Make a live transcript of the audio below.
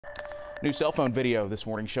New cell phone video this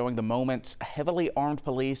morning showing the moments heavily armed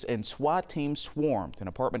police and SWAT teams swarmed an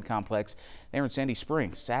apartment complex there in Sandy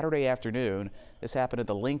Springs Saturday afternoon. This happened at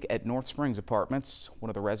the Link at North Springs Apartments.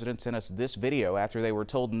 One of the residents sent us this video after they were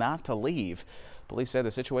told not to leave. Police said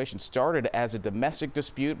the situation started as a domestic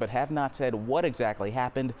dispute, but have not said what exactly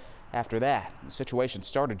happened after that. The situation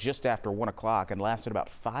started just after 1 o'clock and lasted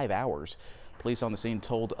about 5 hours. Police on the scene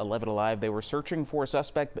told 11 Alive they were searching for a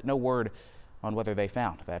suspect, but no word on whether they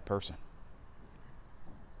found that person.